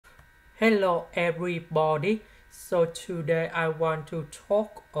Hello everybody. So today I want to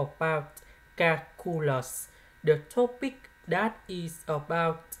talk about calculus, the topic that is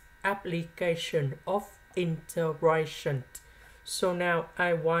about application of integration. So now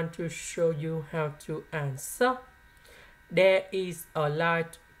I want to show you how to answer. There is a line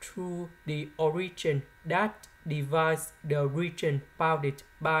through the origin that divides the region bounded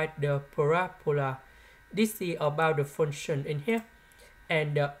by the parabola. This is about the function in here,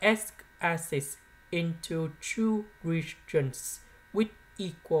 and the x-axis into two regions with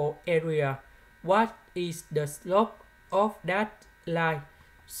equal area. What is the slope of that line?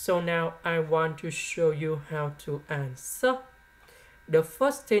 So now I want to show you how to answer. The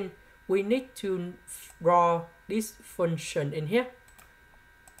first thing, we need to draw this function in here.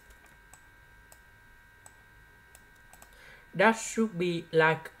 That should be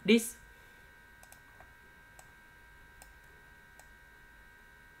like this.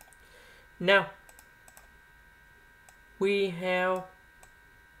 Now we have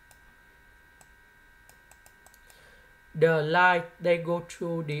the line they go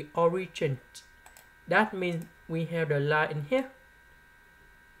through the origin. That means we have the line in here.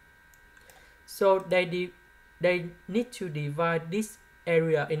 So they need to divide this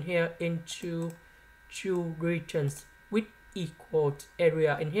area in here into two regions with equal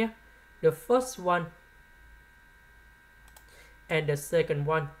area in here. The first one and the second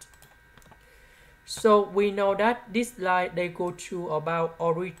one. So we know that this line they go through about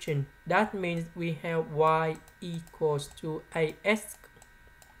origin. That means we have y equals to ax.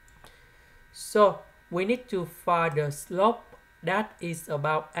 So we need to find the slope that is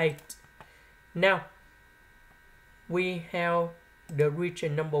about 8. Now we have the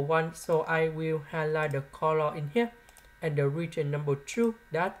region number 1, so I will highlight the color in here, and the region number 2,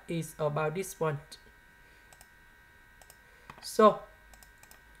 that is about this one. So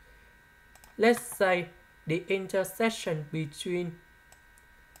let's say the intersection between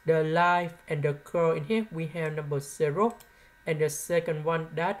the line and the curve in here, we have number 0, and the second one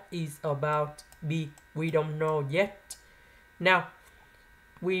that is about b, we don't know yet. Now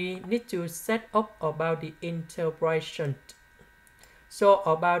we need to set up about the integration. So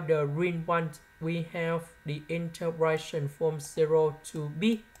about the green one, we have the integration from 0 to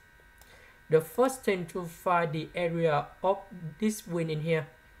b. The first thing to find the area of this green in here,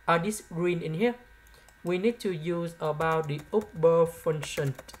 this green in here, we need to use about the upper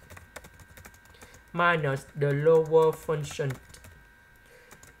function minus the lower function.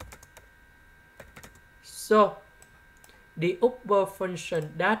 So the upper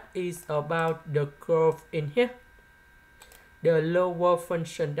function that is about the curve in here. The lower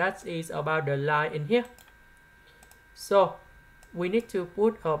function that is about the line in here. So we need to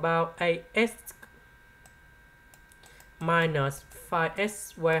put about ax minus 5x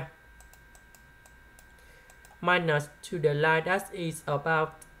squared minus to the line that is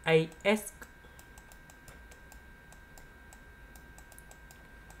about ax.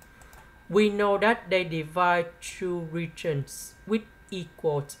 We know that they divide two regions with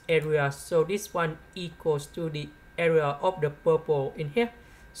equal area. So this one equals to the area of the purple in here.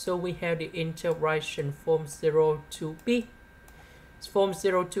 So we have the integration from 0 to b. From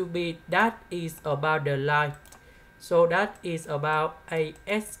 0 to b, that is about the line. So that is about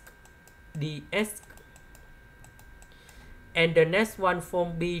ax dx. And the next one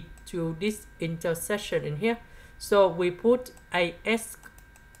from b to this intersection in here. So we put ax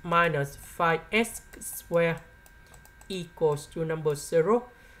minus 5x squared equals to number 0.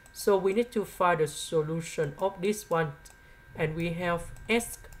 So we need to find the solution of this one, and we have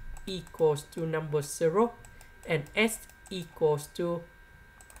s equals to number 0 and s equals to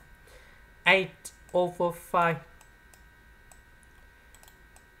 8/5.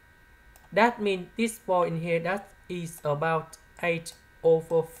 That means this point in here that is about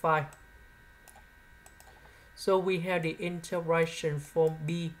 8/5. So we have the integration from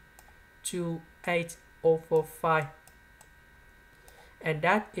b to 8/5. And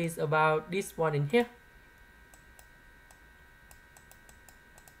that is about this one in here.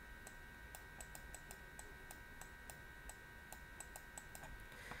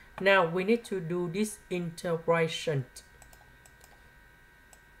 Now we need to do this integration.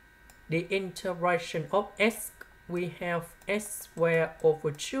 The integration of s, we have s squared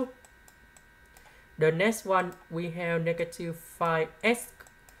over 2. The next one, we have negative 5x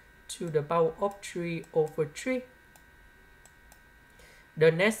to the power of 3 over 3. The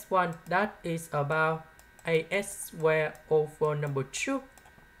next one, that is about ax squared over number 2.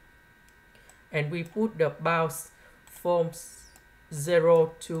 And we put the bounds from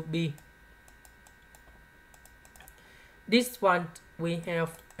 0 to b. This one, we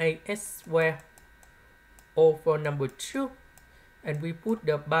have 8s squared over number 2, and we put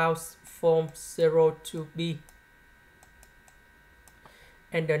the bounds from 0 to b.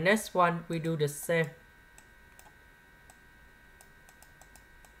 And the next one we do the same.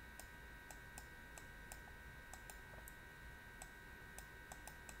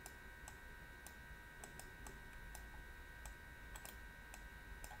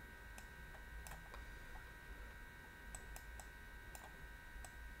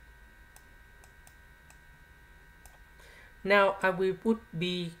 Now I will put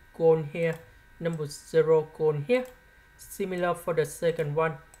b cone here, number 0 cone here, similar for the second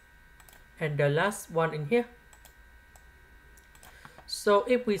one, and the last one in here. So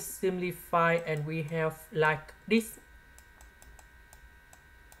if we simplify and we have like this,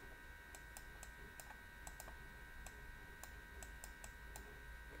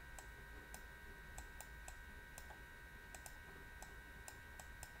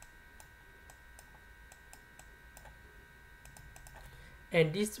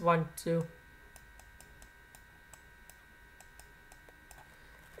 and this one too,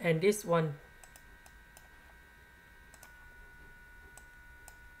 and this one.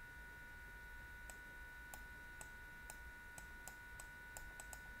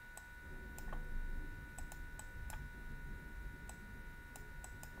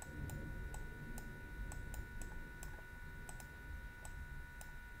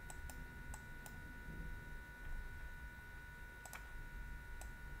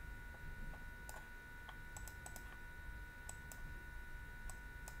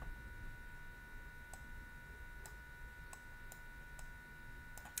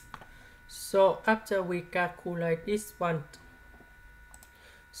 So after we calculate this one,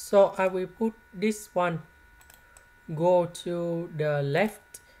 so I will put this one go to the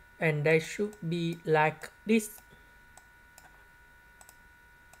left, and they should be like this.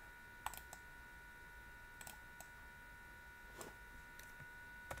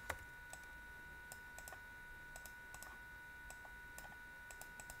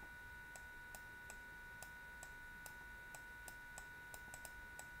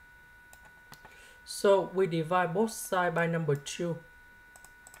 So we divide both sides by number 2.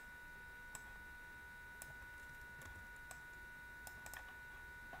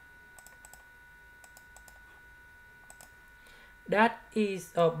 That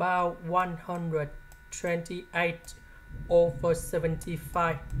is about 128 over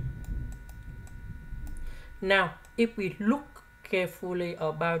 75. Now, if we look carefully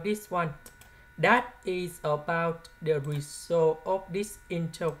about this one, that is about the result of this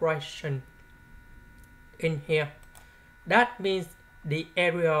integration in here. That means the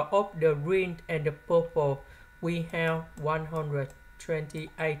area of the green and the purple, we have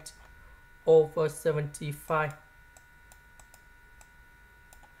 128 over 75.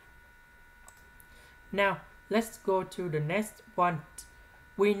 Now, let's go to the next one.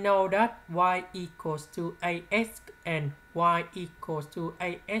 We know that y equals to ax and y equals to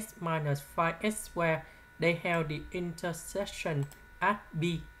ax minus 5x squared. They have the intersection at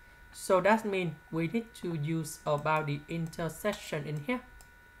b. So that means we need to use about the intersection in here.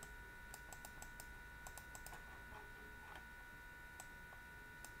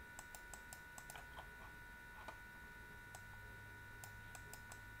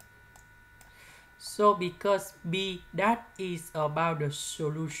 So because b, that is about the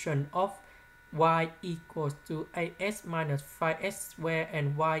solution of y equals to ax minus 5x squared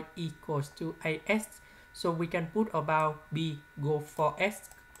and y equals to ax. So we can put about b go for x.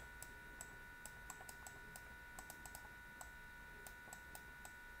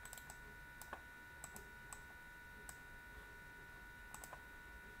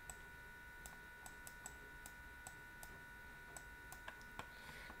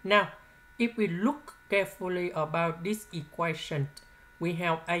 Now, if we look carefully about this equation, we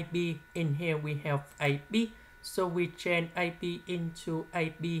have AB in here, we have AB. So we change AB into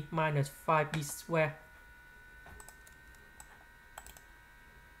AB minus 5B squared.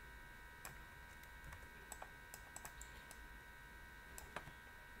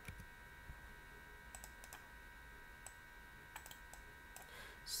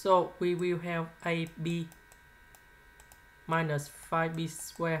 So we will have AB minus 5b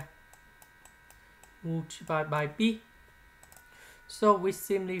squared multiplied by b. So we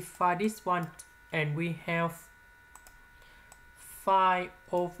simplify this one and we have 5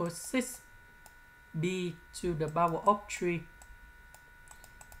 over 6 b to the power of 3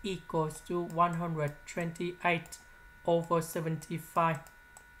 equals to 128 over 75.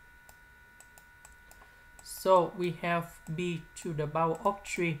 So we have b to the power of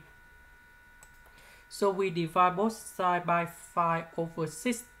 3. So we divide both sides by 5 over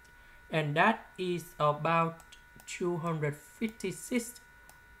 6 and that is about 256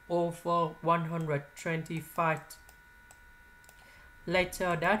 over 125.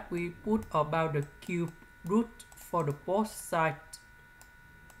 Later that we put about the cube root for the both sides.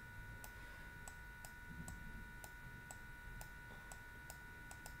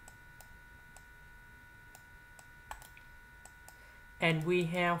 And we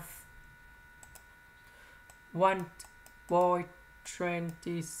have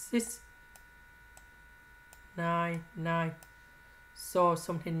 1.2699, so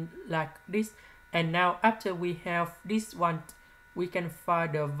something like this. And now after we have this one, we can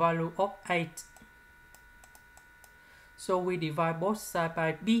find the value of 8. So we divide both sides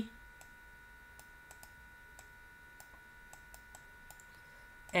by b,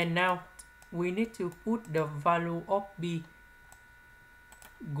 and now we need to put the value of b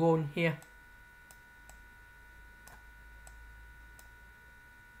gone here.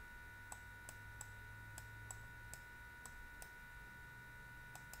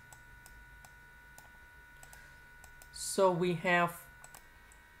 So we have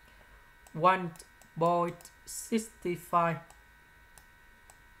 1.65,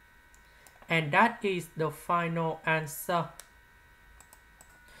 and that is the final answer.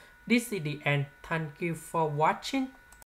 This is the end. Thank you for watching.